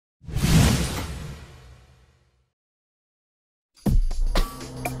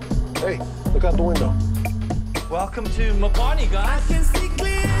Hey, look out the window. Welcome to my party, guys. I can see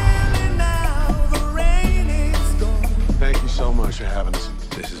clearly now, the rain is gone. Thank you so much for having us.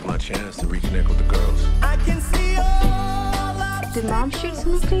 This is my chance to reconnect with the girls. I can see all of Did Mom shoot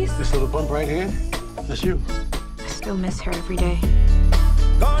some of these? This little bump right here, that's you. I still miss her every day.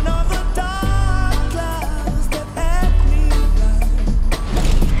 gone are the dark clouds that had me blind.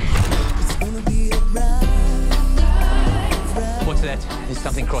 It's gonna be a bright. What's that? There's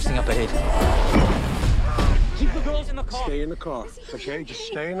something crossing up ahead. Keep the girls in the car. Stay in the car, okay? Just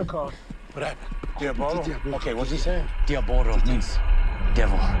stay in the car. What happened? Diabolo? Okay, what's he saying? Diabolo means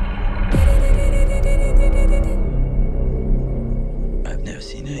devil. I've never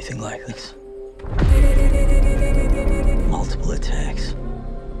seen anything like this. Multiple attacks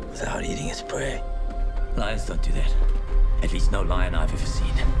without eating its prey. Lions don't do that. At least no lion I've ever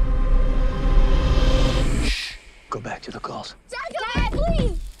seen. Shh. Go back to the calls. Dad,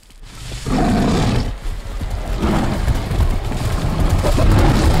 please!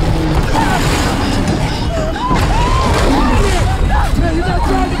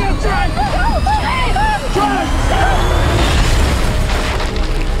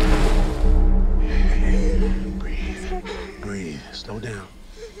 Breathe, slow down.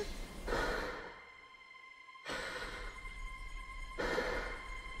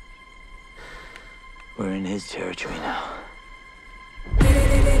 We're in his territory now.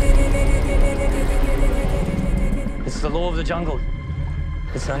 It's the law of the jungle.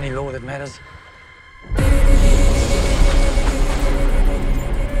 It's the only law that matters.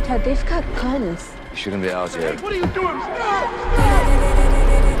 Dad, they've got guns. You shouldn't be out here. What are you doing?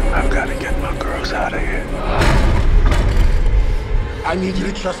 I've got to get my girls out of here. I need you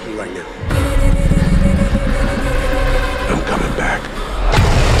to trust me right now. I'm coming back.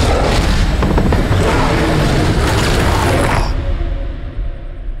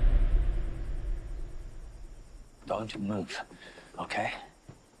 Don't move, okay?